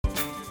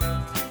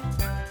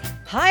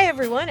Hi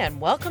everyone and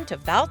welcome to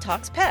Val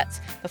Talks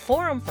Pets, the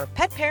forum for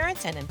pet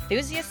parents and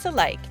enthusiasts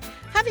alike.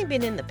 Having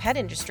been in the pet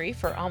industry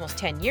for almost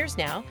 10 years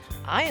now,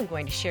 I am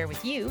going to share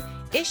with you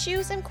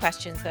issues and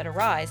questions that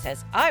arise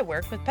as I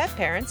work with pet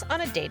parents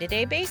on a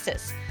day-to-day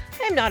basis.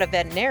 I am not a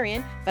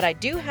veterinarian, but I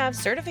do have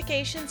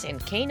certifications in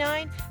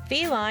canine,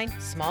 feline,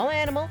 small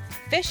animal,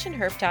 fish and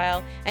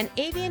reptile, and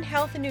avian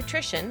health and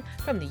nutrition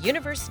from the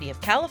University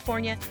of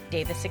California,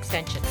 Davis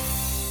Extension.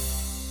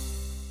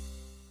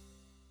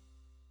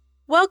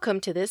 Welcome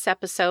to this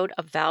episode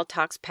of Val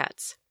Talks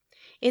Pets.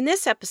 In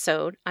this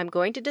episode, I'm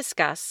going to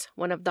discuss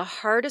one of the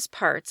hardest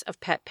parts of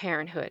pet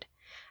parenthood,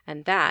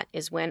 and that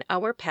is when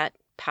our pet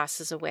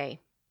passes away.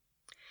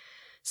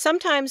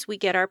 Sometimes we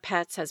get our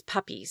pets as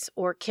puppies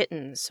or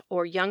kittens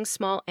or young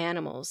small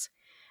animals,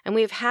 and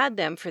we have had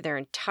them for their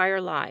entire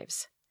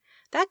lives.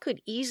 That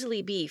could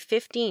easily be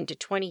 15 to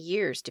 20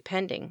 years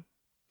depending.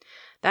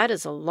 That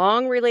is a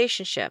long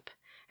relationship,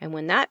 and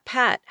when that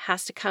pet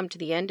has to come to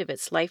the end of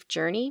its life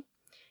journey,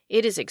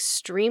 it is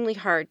extremely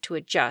hard to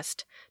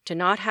adjust to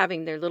not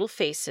having their little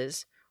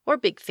faces, or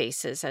big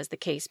faces as the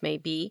case may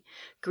be,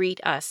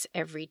 greet us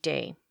every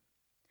day.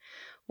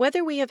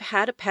 Whether we have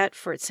had a pet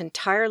for its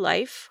entire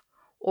life,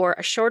 or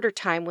a shorter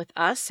time with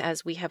us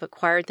as we have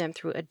acquired them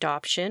through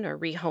adoption or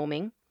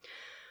rehoming,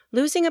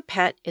 losing a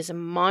pet is a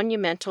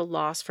monumental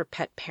loss for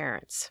pet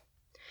parents.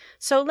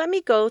 So let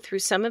me go through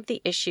some of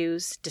the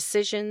issues,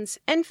 decisions,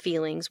 and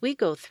feelings we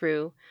go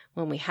through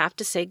when we have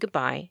to say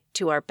goodbye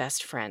to our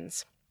best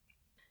friends.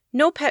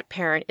 No pet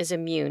parent is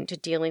immune to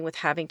dealing with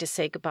having to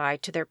say goodbye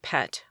to their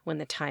pet when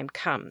the time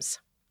comes.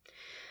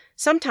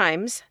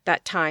 Sometimes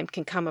that time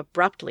can come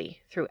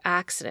abruptly through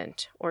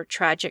accident or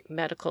tragic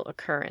medical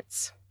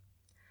occurrence.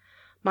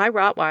 My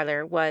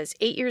Rottweiler was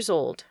 8 years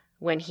old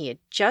when he had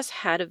just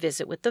had a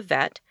visit with the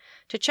vet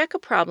to check a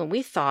problem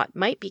we thought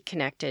might be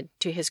connected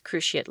to his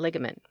cruciate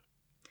ligament.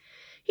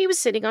 He was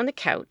sitting on the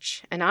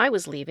couch and I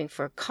was leaving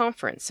for a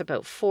conference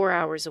about 4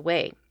 hours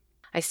away.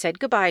 I said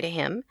goodbye to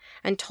him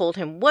and told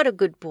him what a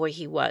good boy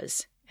he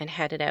was and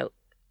headed out.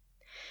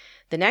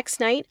 The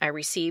next night, I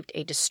received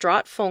a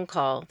distraught phone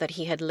call that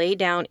he had laid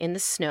down in the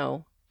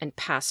snow and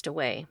passed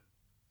away.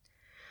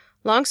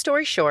 Long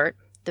story short,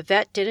 the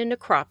vet did a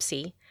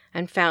necropsy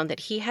and found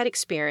that he had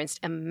experienced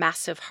a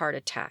massive heart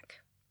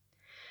attack.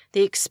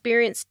 The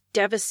experience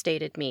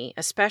devastated me,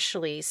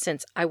 especially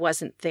since I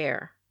wasn't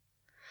there.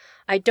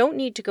 I don't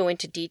need to go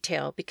into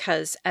detail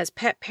because as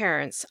pet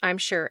parents, I'm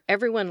sure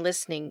everyone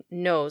listening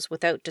knows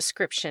without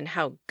description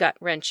how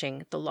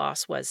gut-wrenching the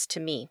loss was to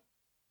me.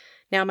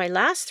 Now, my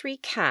last 3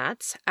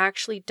 cats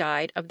actually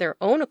died of their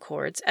own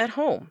accords at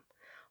home,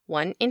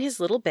 one in his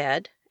little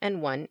bed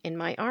and one in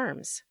my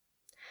arms.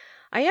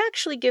 I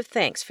actually give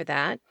thanks for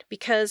that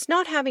because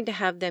not having to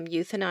have them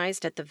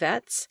euthanized at the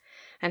vets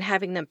and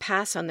having them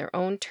pass on their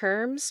own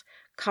terms,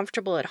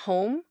 comfortable at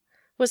home,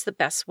 was the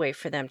best way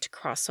for them to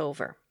cross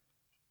over.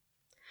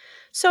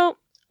 So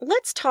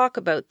let's talk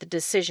about the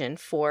decision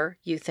for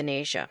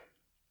euthanasia.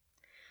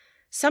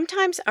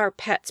 Sometimes our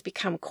pets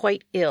become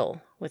quite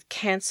ill with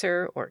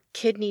cancer or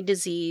kidney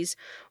disease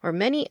or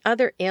many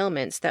other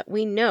ailments that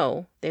we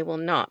know they will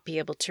not be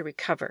able to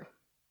recover.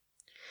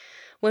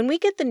 When we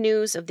get the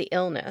news of the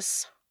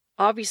illness,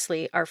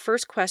 obviously our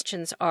first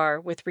questions are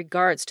with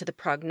regards to the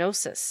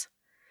prognosis.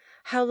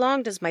 How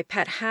long does my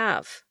pet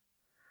have?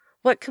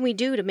 What can we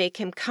do to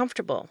make him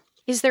comfortable?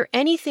 Is there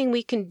anything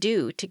we can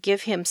do to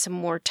give him some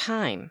more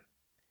time?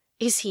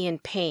 Is he in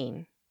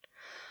pain?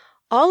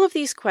 All of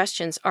these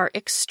questions are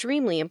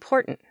extremely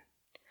important.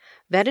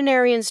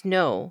 Veterinarians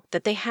know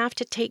that they have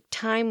to take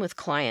time with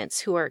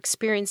clients who are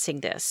experiencing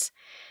this,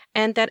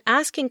 and that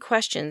asking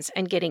questions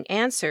and getting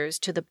answers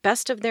to the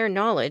best of their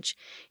knowledge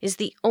is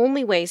the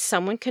only way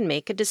someone can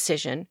make a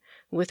decision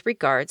with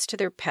regards to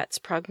their pet's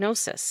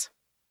prognosis.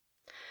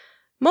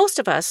 Most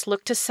of us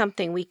look to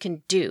something we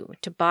can do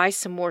to buy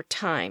some more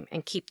time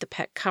and keep the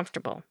pet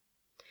comfortable.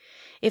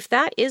 If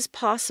that is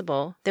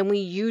possible, then we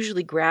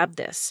usually grab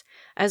this,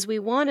 as we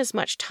want as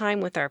much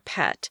time with our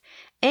pet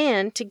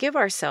and to give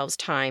ourselves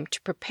time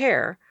to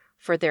prepare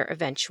for their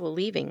eventual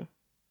leaving.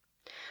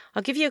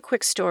 I'll give you a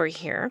quick story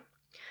here.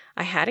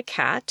 I had a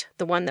cat,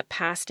 the one that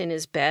passed in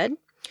his bed,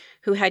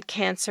 who had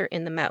cancer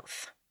in the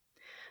mouth.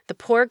 The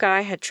poor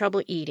guy had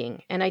trouble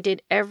eating, and I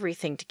did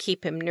everything to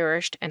keep him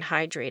nourished and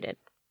hydrated.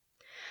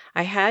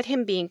 I had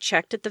him being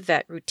checked at the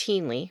vet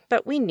routinely,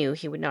 but we knew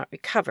he would not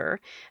recover,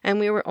 and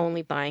we were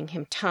only buying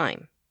him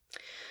time.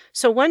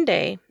 So one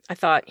day, I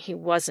thought he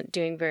wasn't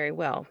doing very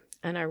well,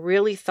 and I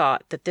really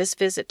thought that this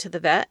visit to the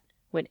vet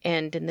would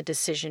end in the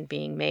decision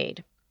being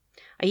made.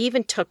 I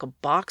even took a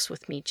box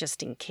with me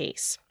just in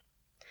case.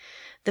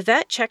 The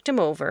vet checked him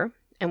over,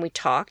 and we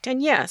talked,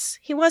 and yes,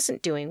 he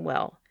wasn't doing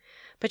well,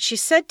 but she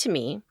said to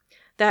me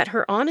that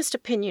her honest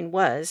opinion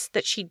was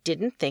that she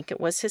didn't think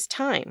it was his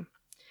time.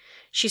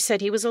 She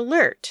said he was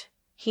alert.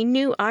 He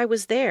knew I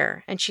was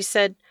there, and she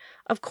said,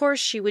 of course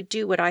she would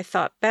do what I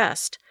thought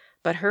best,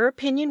 but her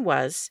opinion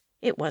was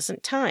it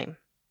wasn't time.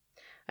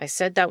 I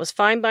said that was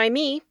fine by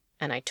me,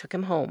 and I took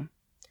him home.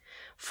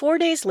 4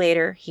 days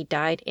later, he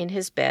died in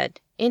his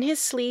bed, in his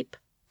sleep,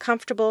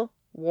 comfortable,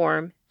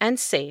 warm, and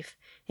safe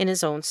in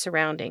his own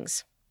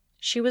surroundings.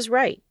 She was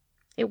right.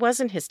 It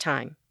wasn't his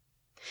time.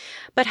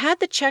 But had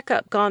the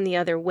checkup gone the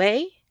other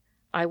way,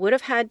 I would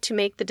have had to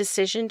make the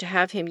decision to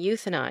have him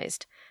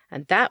euthanized,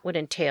 and that would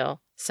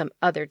entail some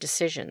other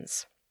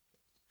decisions.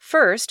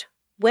 First,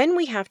 when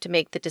we have to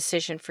make the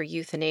decision for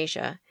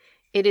euthanasia,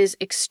 it is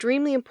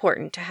extremely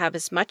important to have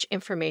as much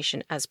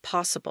information as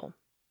possible.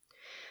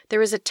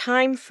 There is a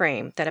time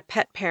frame that a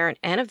pet parent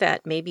and a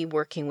vet may be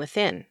working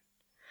within.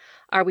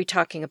 Are we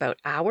talking about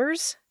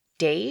hours,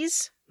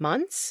 days,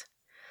 months?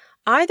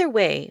 Either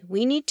way,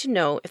 we need to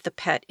know if the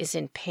pet is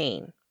in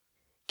pain.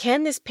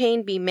 Can this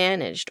pain be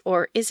managed,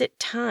 or is it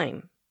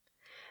time?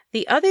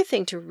 The other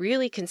thing to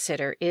really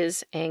consider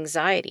is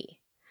anxiety.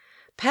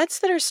 Pets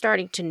that are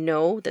starting to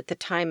know that the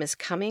time is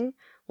coming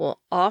will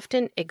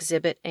often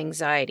exhibit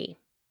anxiety.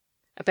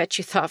 I bet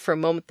you thought for a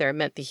moment there I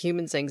meant the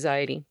human's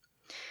anxiety.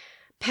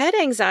 Pet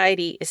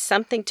anxiety is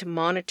something to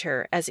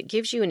monitor as it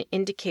gives you an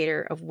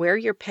indicator of where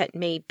your pet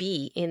may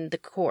be in the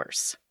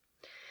course.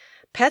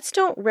 Pets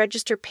don't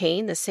register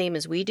pain the same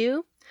as we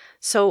do,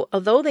 so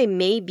although they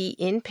may be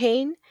in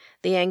pain,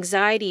 the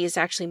anxiety is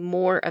actually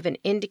more of an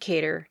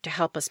indicator to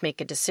help us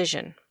make a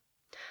decision.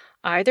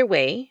 Either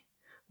way,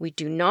 we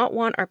do not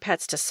want our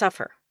pets to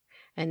suffer,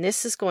 and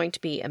this is going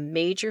to be a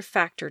major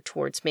factor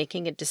towards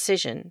making a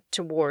decision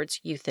towards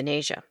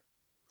euthanasia.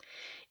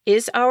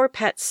 Is our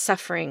pet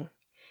suffering,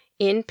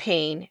 in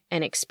pain,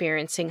 and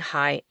experiencing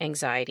high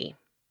anxiety?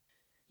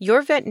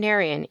 Your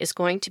veterinarian is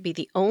going to be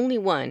the only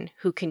one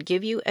who can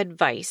give you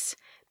advice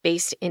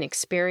based in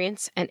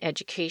experience and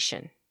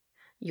education.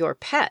 Your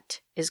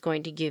pet is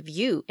going to give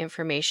you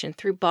information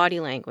through body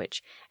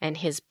language and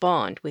his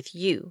bond with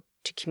you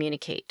to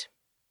communicate.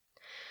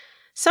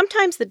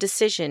 Sometimes the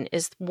decision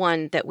is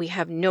one that we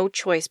have no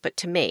choice but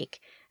to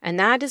make, and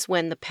that is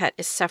when the pet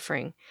is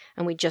suffering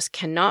and we just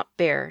cannot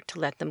bear to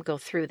let them go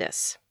through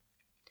this.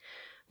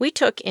 We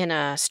took in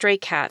a stray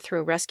cat through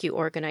a rescue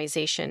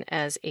organization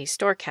as a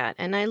store cat,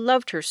 and I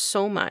loved her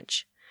so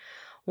much.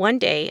 One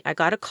day, I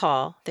got a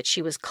call that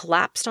she was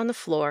collapsed on the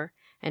floor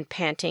and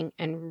panting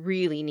and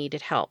really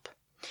needed help.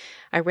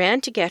 I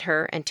ran to get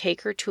her and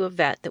take her to a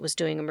vet that was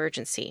doing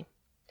emergency.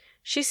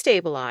 She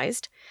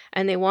stabilized,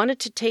 and they wanted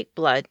to take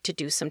blood to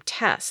do some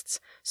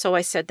tests, so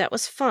I said that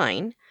was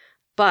fine,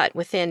 but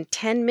within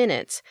 10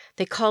 minutes,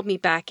 they called me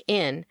back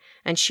in,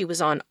 and she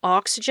was on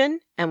oxygen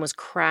and was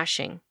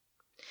crashing.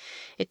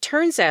 It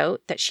turns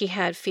out that she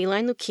had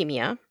feline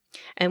leukemia,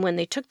 and when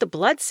they took the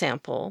blood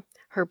sample,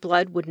 her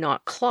blood would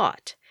not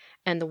clot,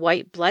 and the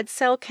white blood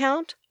cell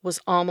count was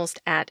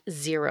almost at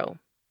 0.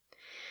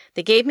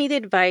 They gave me the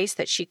advice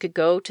that she could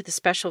go to the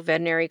special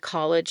veterinary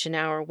college an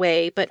hour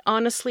away, but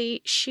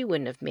honestly, she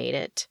wouldn't have made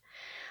it.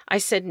 I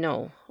said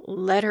no,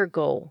 let her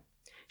go.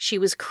 She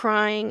was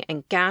crying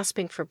and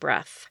gasping for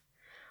breath.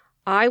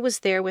 I was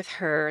there with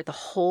her the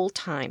whole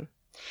time.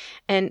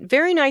 And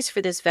very nice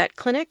for this vet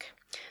clinic,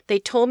 they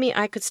told me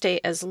I could stay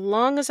as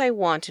long as I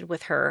wanted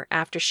with her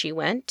after she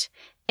went,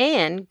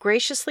 and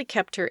graciously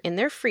kept her in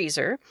their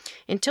freezer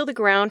until the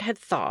ground had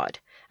thawed,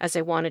 as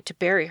I wanted to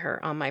bury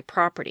her on my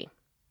property.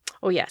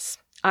 Oh yes,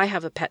 I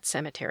have a pet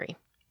cemetery.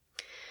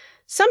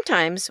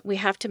 Sometimes we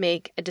have to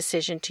make a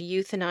decision to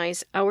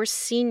euthanize our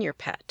senior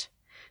pet.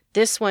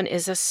 This one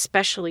is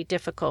especially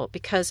difficult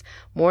because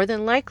more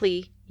than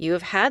likely you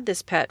have had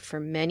this pet for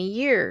many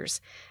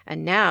years,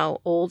 and now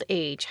old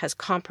age has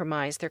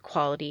compromised their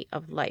quality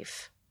of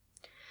life.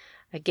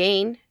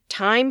 Again,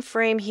 time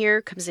frame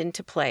here comes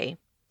into play.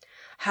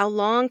 How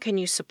long can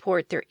you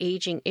support their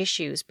aging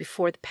issues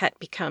before the pet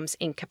becomes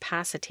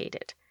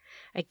incapacitated?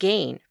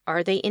 Again,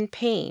 are they in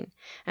pain,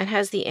 and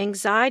has the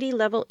anxiety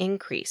level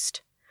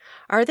increased?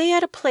 Are they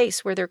at a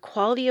place where their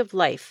quality of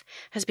life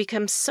has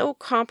become so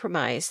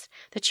compromised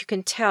that you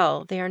can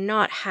tell they are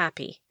not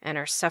happy and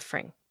are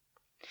suffering?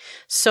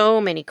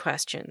 So many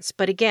questions,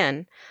 but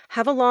again,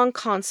 have a long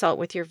consult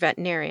with your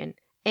veterinarian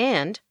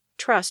and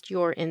trust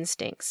your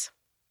instincts.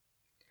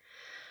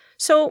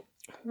 So,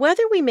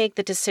 whether we make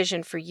the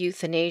decision for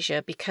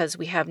euthanasia because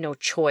we have no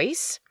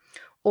choice,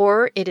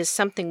 or it is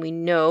something we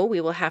know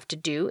we will have to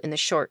do in the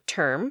short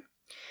term,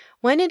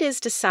 when it is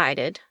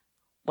decided,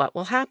 what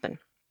will happen?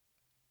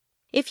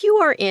 If you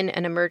are in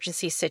an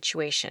emergency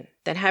situation,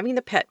 then having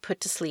the pet put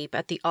to sleep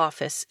at the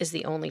office is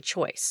the only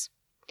choice.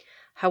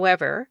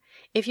 However,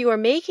 if you are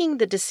making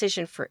the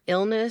decision for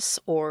illness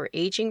or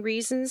aging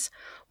reasons,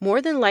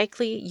 more than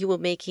likely you will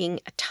be making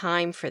a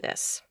time for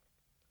this.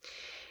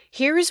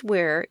 Here is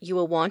where you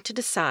will want to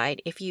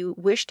decide if you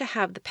wish to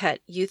have the pet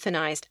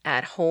euthanized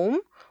at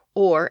home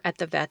or at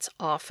the vet's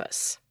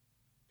office.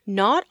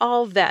 Not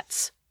all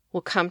vets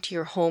will come to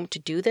your home to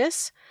do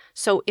this,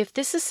 so if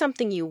this is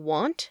something you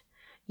want,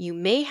 you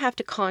may have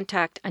to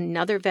contact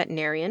another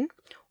veterinarian,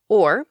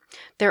 or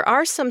there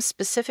are some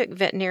specific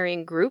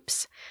veterinarian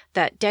groups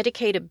that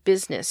dedicate a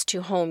business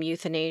to home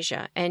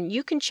euthanasia, and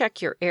you can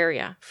check your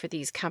area for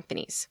these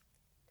companies.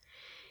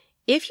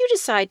 If you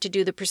decide to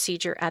do the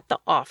procedure at the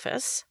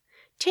office,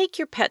 take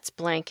your pet's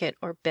blanket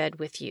or bed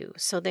with you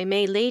so they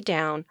may lay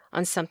down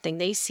on something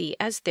they see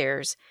as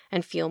theirs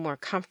and feel more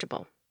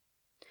comfortable.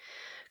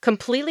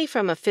 Completely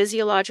from a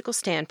physiological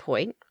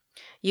standpoint,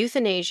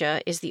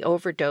 euthanasia is the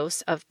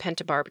overdose of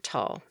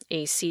pentobarbital,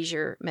 a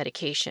seizure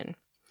medication.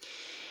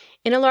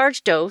 In a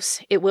large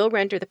dose, it will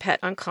render the pet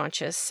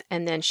unconscious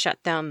and then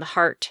shut down the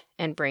heart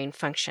and brain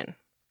function.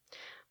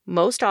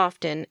 Most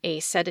often, a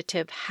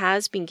sedative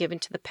has been given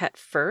to the pet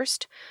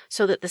first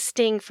so that the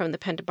sting from the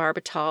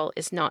pentobarbital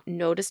is not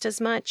noticed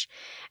as much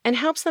and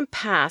helps them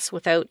pass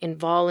without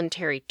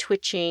involuntary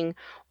twitching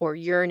or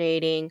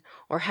urinating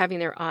or having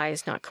their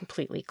eyes not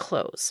completely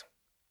close.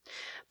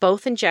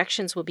 Both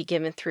injections will be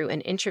given through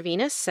an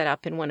intravenous set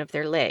up in one of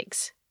their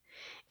legs.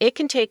 It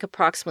can take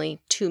approximately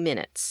 2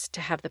 minutes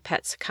to have the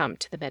pet succumb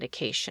to the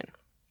medication.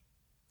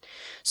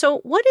 So,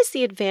 what is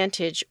the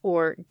advantage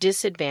or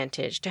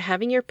disadvantage to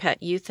having your pet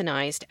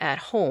euthanized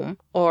at home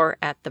or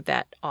at the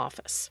vet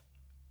office?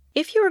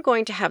 If you are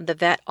going to have the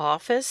vet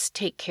office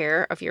take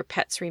care of your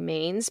pet's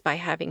remains by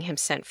having him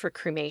sent for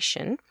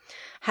cremation,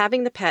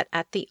 having the pet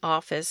at the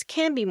office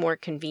can be more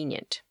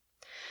convenient.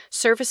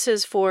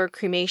 Services for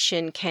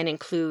cremation can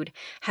include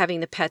having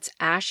the pet's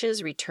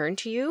ashes returned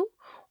to you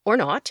or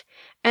not,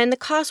 and the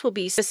cost will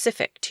be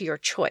specific to your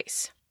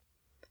choice.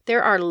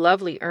 There are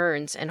lovely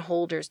urns and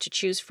holders to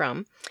choose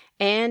from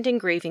and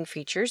engraving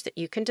features that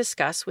you can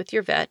discuss with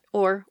your vet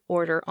or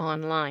order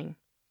online.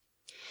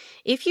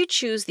 If you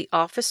choose the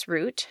office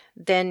route,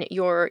 then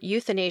your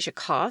euthanasia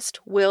cost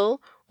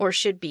will or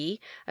should be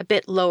a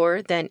bit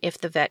lower than if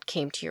the vet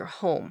came to your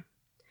home.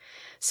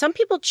 Some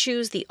people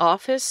choose the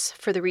office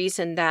for the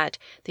reason that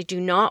they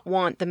do not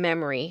want the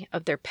memory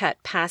of their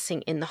pet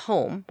passing in the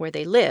home where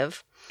they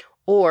live,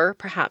 or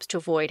perhaps to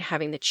avoid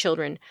having the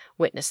children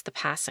witness the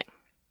passing.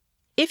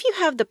 If you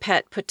have the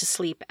pet put to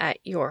sleep at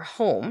your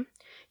home,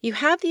 you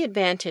have the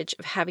advantage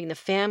of having the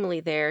family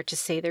there to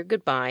say their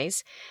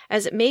goodbyes,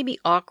 as it may be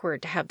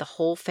awkward to have the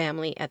whole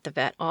family at the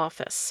vet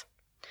office.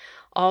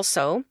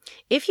 Also,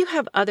 if you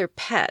have other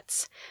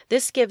pets,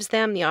 this gives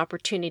them the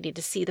opportunity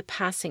to see the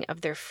passing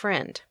of their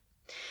friend.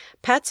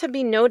 Pets have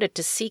been noted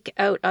to seek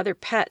out other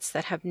pets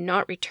that have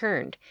not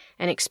returned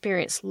and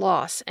experience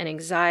loss and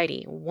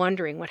anxiety,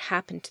 wondering what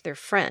happened to their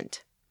friend.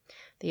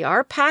 They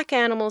are pack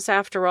animals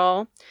after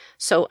all,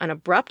 so an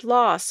abrupt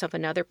loss of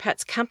another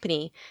pet's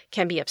company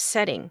can be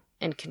upsetting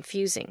and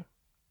confusing.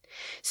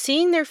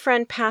 Seeing their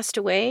friend passed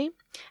away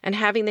and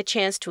having the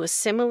chance to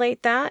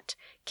assimilate that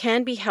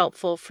can be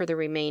helpful for the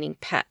remaining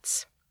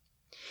pets.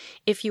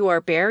 If you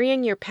are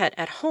burying your pet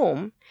at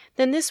home,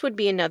 then this would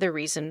be another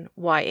reason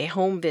why a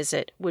home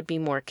visit would be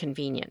more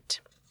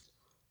convenient.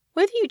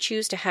 Whether you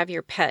choose to have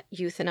your pet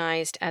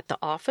euthanized at the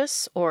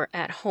office or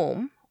at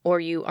home, or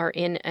you are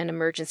in an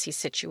emergency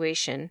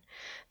situation,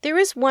 there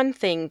is one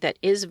thing that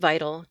is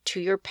vital to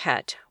your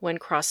pet when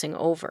crossing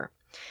over,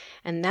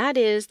 and that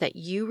is that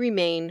you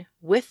remain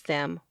with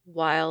them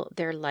while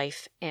their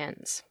life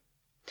ends.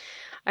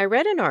 I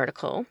read an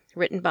article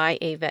written by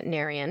a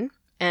veterinarian,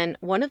 and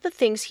one of the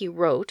things he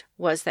wrote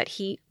was that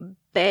he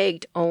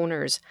begged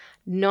owners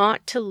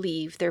not to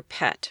leave their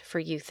pet for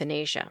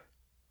euthanasia.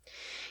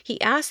 He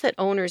asked that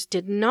owners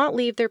did not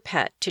leave their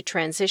pet to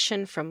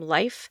transition from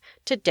life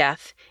to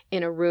death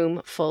in a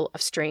room full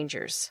of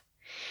strangers.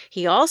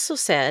 He also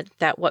said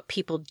that what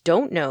people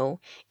don't know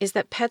is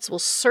that pets will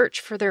search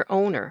for their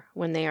owner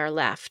when they are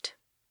left.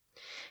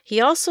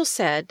 He also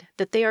said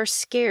that they are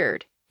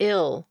scared,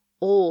 ill,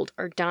 old,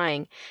 or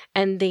dying,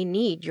 and they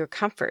need your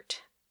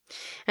comfort.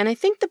 And I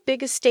think the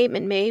biggest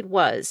statement made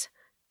was,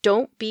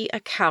 don't be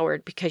a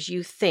coward because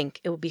you think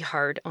it will be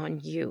hard on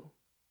you.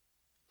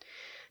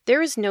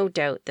 There is no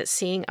doubt that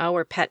seeing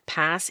our pet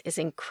pass is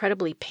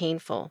incredibly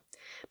painful,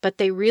 but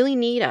they really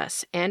need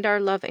us and our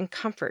love and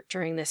comfort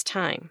during this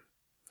time.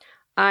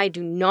 I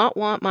do not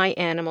want my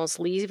animals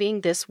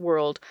leaving this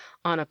world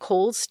on a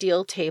cold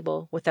steel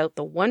table without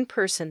the one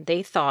person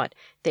they thought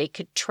they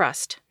could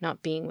trust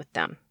not being with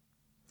them.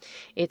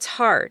 It's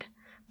hard,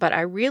 but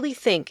I really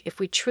think if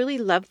we truly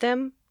love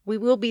them, we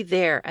will be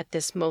there at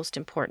this most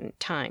important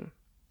time.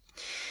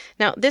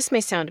 Now, this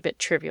may sound a bit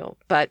trivial,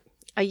 but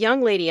a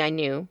young lady I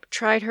knew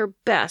tried her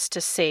best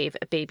to save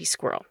a baby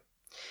squirrel.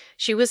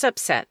 She was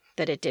upset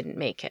that it didn't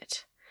make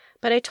it,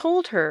 but I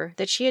told her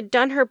that she had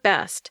done her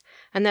best,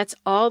 and that's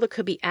all that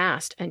could be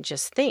asked. And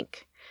just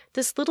think,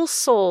 this little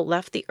soul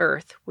left the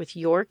earth with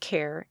your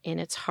care in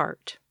its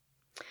heart.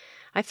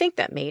 I think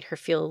that made her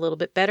feel a little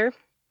bit better.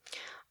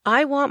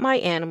 I want my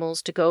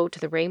animals to go to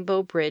the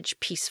Rainbow Bridge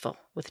peaceful,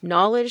 with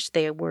knowledge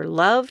they were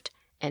loved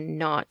and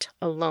not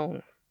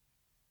alone.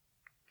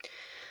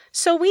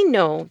 So we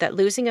know that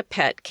losing a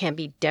pet can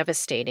be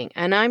devastating,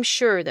 and I'm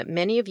sure that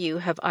many of you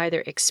have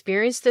either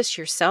experienced this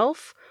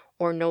yourself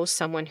or know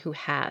someone who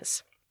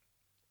has.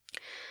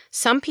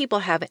 Some people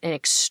have an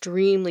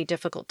extremely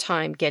difficult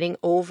time getting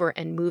over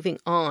and moving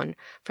on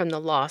from the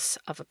loss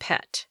of a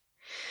pet.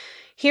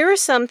 Here are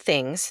some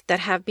things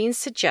that have been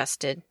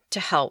suggested to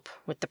help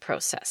with the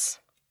process.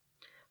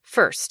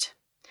 First,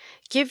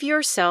 give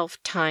yourself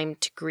time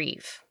to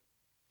grieve.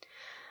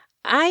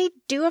 I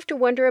do have to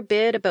wonder a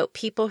bit about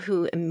people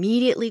who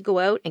immediately go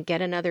out and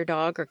get another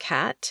dog or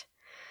cat.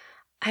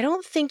 I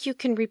don't think you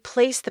can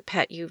replace the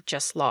pet you've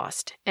just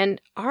lost.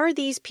 And are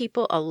these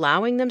people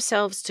allowing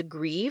themselves to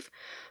grieve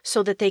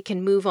so that they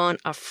can move on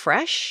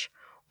afresh?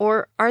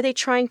 Or are they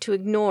trying to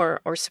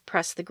ignore or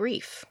suppress the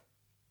grief?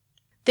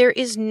 There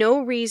is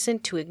no reason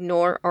to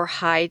ignore or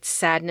hide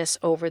sadness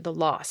over the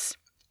loss.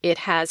 It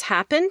has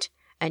happened,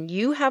 and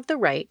you have the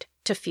right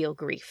to feel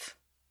grief.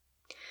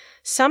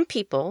 Some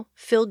people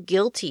feel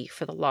guilty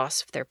for the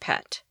loss of their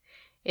pet.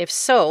 If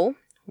so,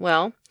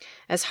 well,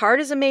 as hard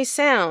as it may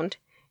sound,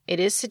 it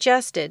is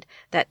suggested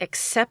that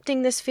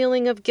accepting this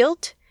feeling of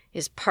guilt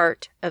is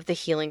part of the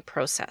healing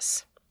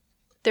process.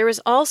 There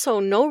is also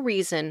no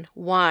reason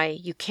why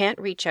you can't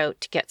reach out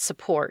to get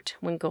support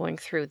when going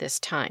through this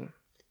time.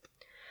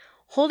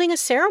 Holding a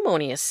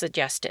ceremony is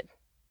suggested.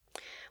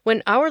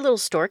 When our little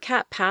store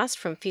cat passed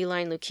from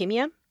feline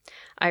leukemia,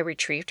 I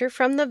retrieved her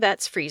from the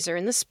vet's freezer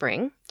in the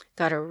spring,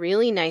 got a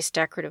really nice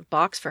decorative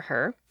box for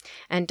her,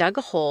 and dug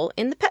a hole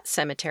in the pet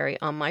cemetery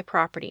on my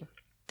property.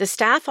 The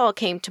staff all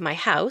came to my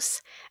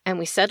house, and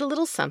we said a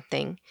little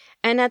something,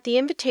 and at the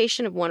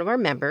invitation of one of our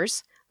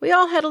members, we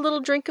all had a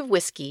little drink of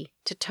whiskey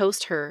to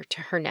toast her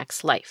to her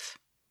next life.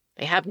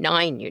 They have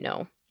 9, you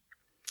know.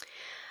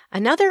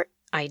 Another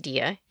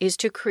idea is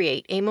to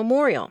create a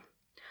memorial.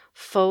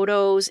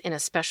 Photos in a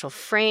special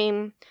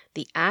frame,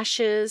 the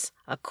ashes,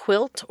 a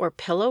quilt or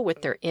pillow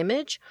with their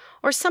image,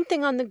 or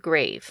something on the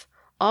grave,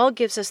 all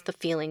gives us the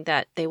feeling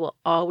that they will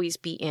always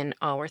be in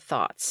our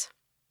thoughts.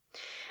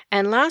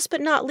 And last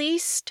but not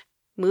least,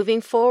 moving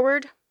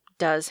forward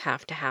does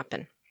have to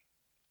happen.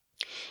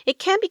 It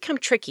can become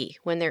tricky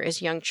when there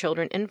is young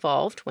children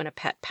involved when a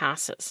pet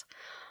passes.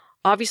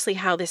 Obviously,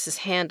 how this is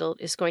handled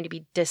is going to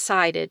be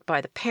decided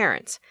by the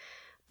parents,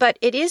 but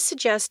it is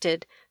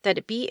suggested that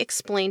it be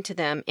explained to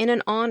them in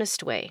an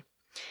honest way.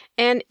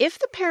 And if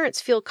the parents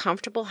feel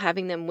comfortable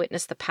having them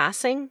witness the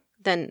passing,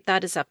 then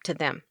that is up to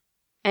them.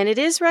 And it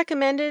is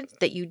recommended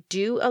that you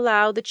do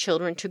allow the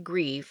children to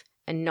grieve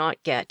and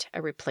not get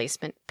a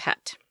replacement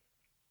pet.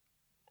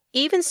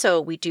 Even so,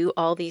 we do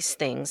all these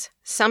things.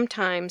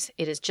 Sometimes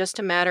it is just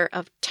a matter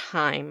of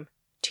time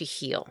to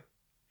heal.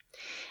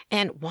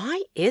 And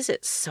why is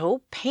it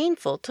so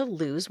painful to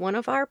lose one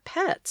of our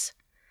pets?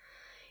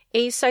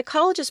 A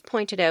psychologist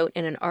pointed out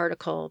in an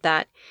article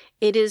that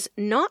it is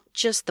not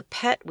just the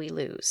pet we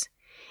lose,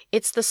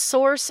 it's the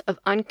source of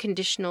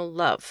unconditional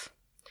love,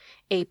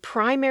 a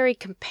primary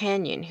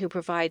companion who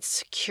provides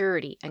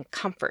security and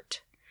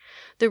comfort.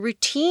 The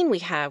routine we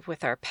have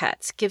with our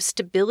pets gives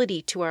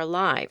stability to our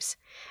lives,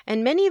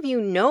 and many of you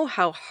know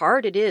how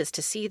hard it is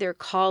to see their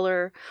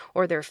collar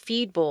or their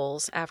feed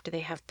bowls after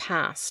they have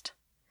passed.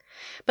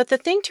 But the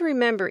thing to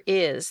remember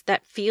is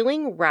that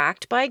feeling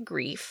racked by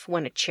grief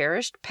when a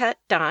cherished pet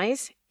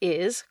dies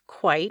is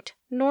quite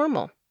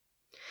normal.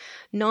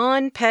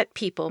 Non-pet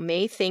people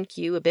may think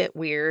you a bit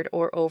weird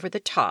or over the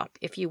top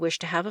if you wish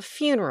to have a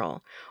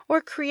funeral or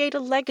create a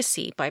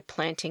legacy by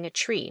planting a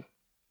tree.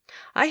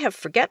 I have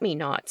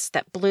forget-me-nots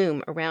that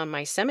bloom around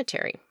my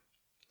cemetery.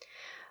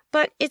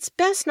 But it's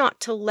best not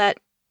to let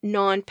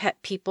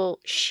non-pet people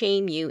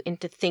shame you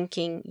into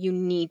thinking you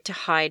need to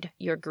hide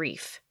your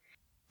grief.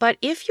 But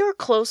if your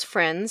close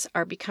friends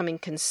are becoming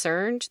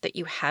concerned that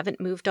you haven't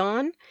moved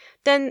on,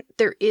 then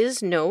there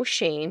is no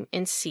shame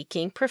in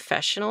seeking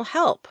professional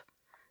help.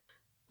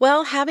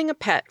 Well, having a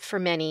pet for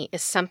many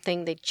is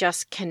something they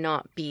just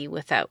cannot be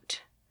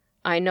without.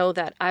 I know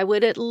that I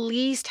would at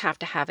least have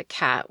to have a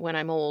cat when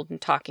I'm old and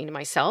talking to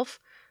myself.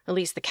 At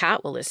least the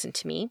cat will listen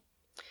to me.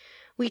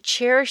 We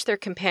cherish their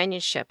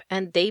companionship,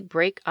 and they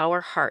break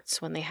our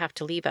hearts when they have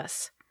to leave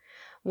us.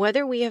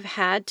 Whether we have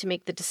had to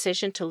make the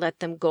decision to let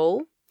them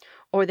go,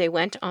 or they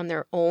went on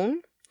their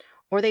own,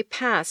 or they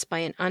passed by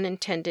an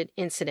unintended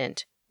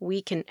incident,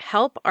 we can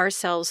help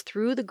ourselves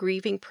through the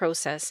grieving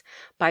process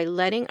by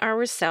letting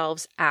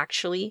ourselves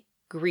actually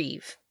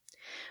grieve.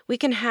 We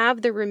can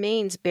have their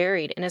remains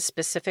buried in a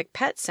specific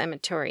pet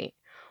cemetery,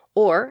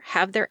 or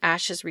have their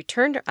ashes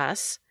returned to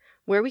us,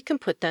 where we can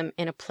put them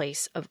in a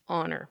place of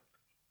honor.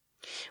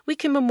 We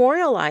can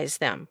memorialize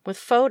them with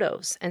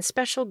photos and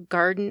special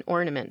garden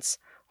ornaments,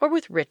 or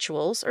with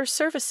rituals or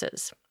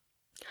services.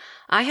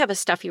 I have a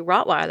stuffy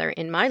Rottweiler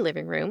in my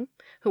living room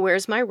who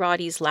wears my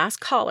Rottie's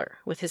last collar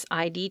with his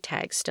ID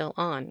tag still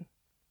on.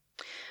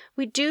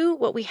 We do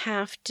what we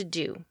have to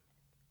do.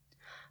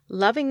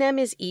 Loving them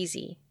is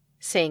easy.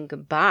 Saying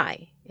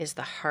goodbye is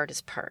the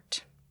hardest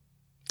part.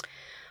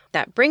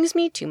 That brings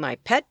me to my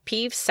pet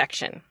peeves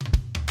section.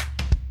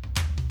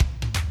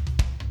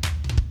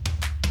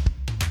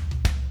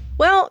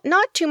 Well,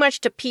 not too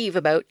much to peeve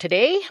about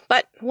today,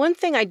 but one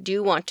thing I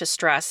do want to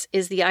stress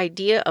is the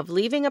idea of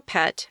leaving a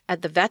pet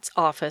at the vet's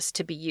office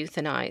to be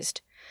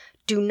euthanized.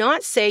 Do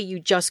not say you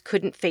just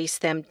couldn't face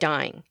them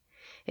dying.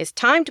 It's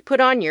time to put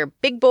on your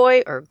big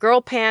boy or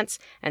girl pants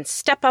and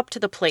step up to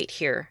the plate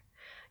here.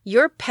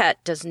 Your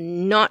pet does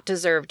not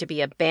deserve to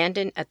be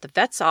abandoned at the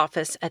vet's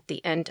office at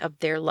the end of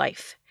their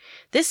life.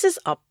 This is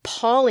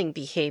appalling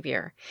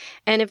behavior,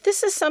 and if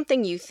this is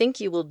something you think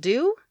you will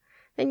do,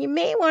 then you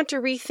may want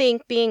to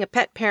rethink being a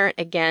pet parent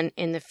again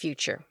in the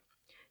future.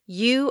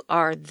 You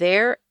are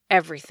their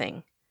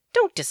everything.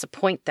 Don't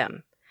disappoint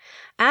them.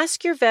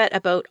 Ask your vet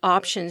about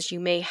options you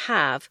may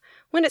have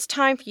when it's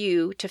time for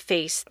you to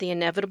face the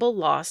inevitable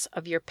loss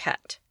of your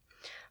pet.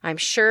 I'm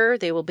sure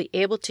they will be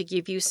able to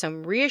give you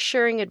some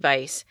reassuring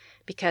advice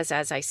because,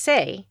 as I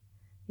say,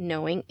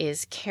 knowing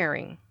is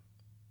caring.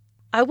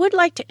 I would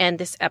like to end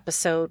this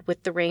episode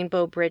with the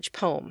Rainbow Bridge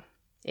poem.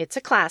 It's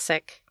a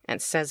classic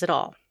and says it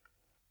all.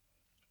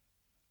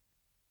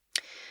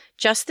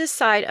 Just this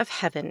side of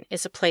heaven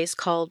is a place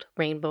called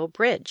Rainbow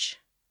Bridge.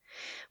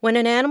 When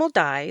an animal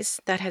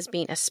dies that has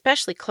been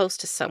especially close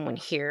to someone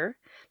here,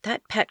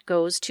 that pet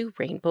goes to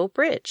Rainbow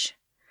Bridge.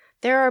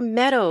 There are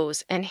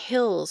meadows and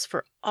hills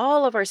for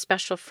all of our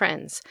special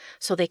friends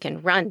so they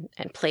can run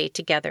and play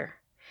together.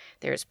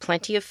 There's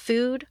plenty of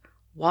food,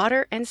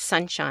 water, and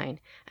sunshine,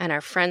 and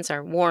our friends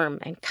are warm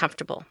and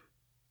comfortable.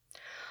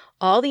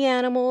 All the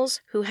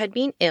animals who had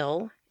been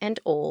ill and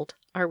old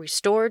are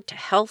restored to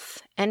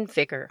health and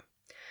vigor.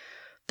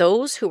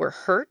 Those who were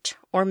hurt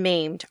or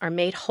maimed are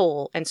made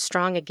whole and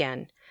strong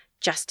again,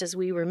 just as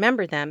we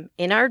remember them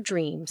in our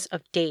dreams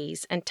of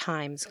days and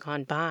times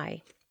gone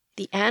by.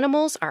 The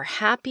animals are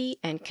happy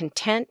and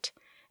content,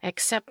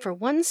 except for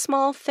one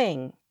small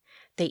thing.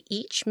 They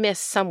each miss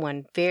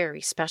someone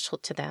very special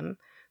to them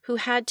who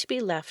had to be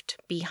left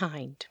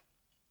behind.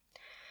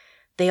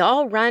 They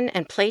all run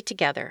and play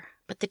together,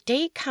 but the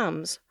day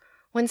comes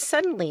when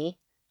suddenly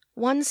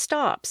one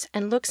stops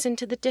and looks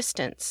into the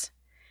distance.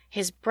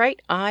 His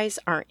bright eyes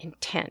are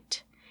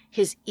intent.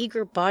 His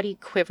eager body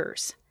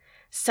quivers.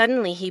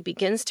 Suddenly he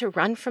begins to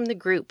run from the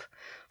group,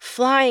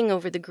 flying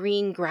over the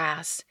green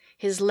grass,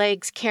 his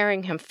legs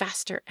carrying him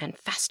faster and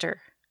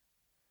faster.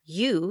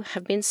 You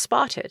have been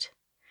spotted,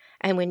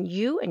 and when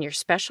you and your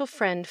special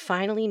friend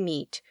finally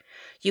meet,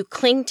 you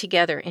cling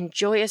together in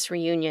joyous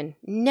reunion,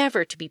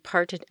 never to be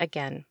parted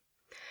again.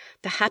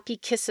 The happy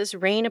kisses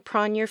rain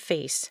upon your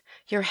face,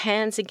 your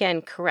hands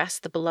again caress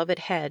the beloved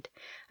head,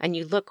 and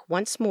you look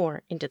once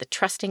more into the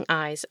trusting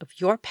eyes of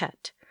your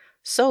pet,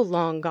 so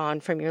long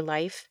gone from your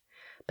life,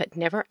 but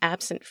never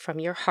absent from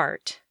your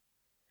heart.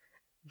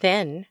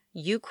 Then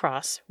you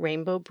cross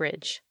Rainbow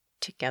Bridge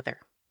together.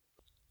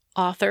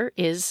 Author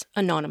is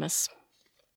anonymous.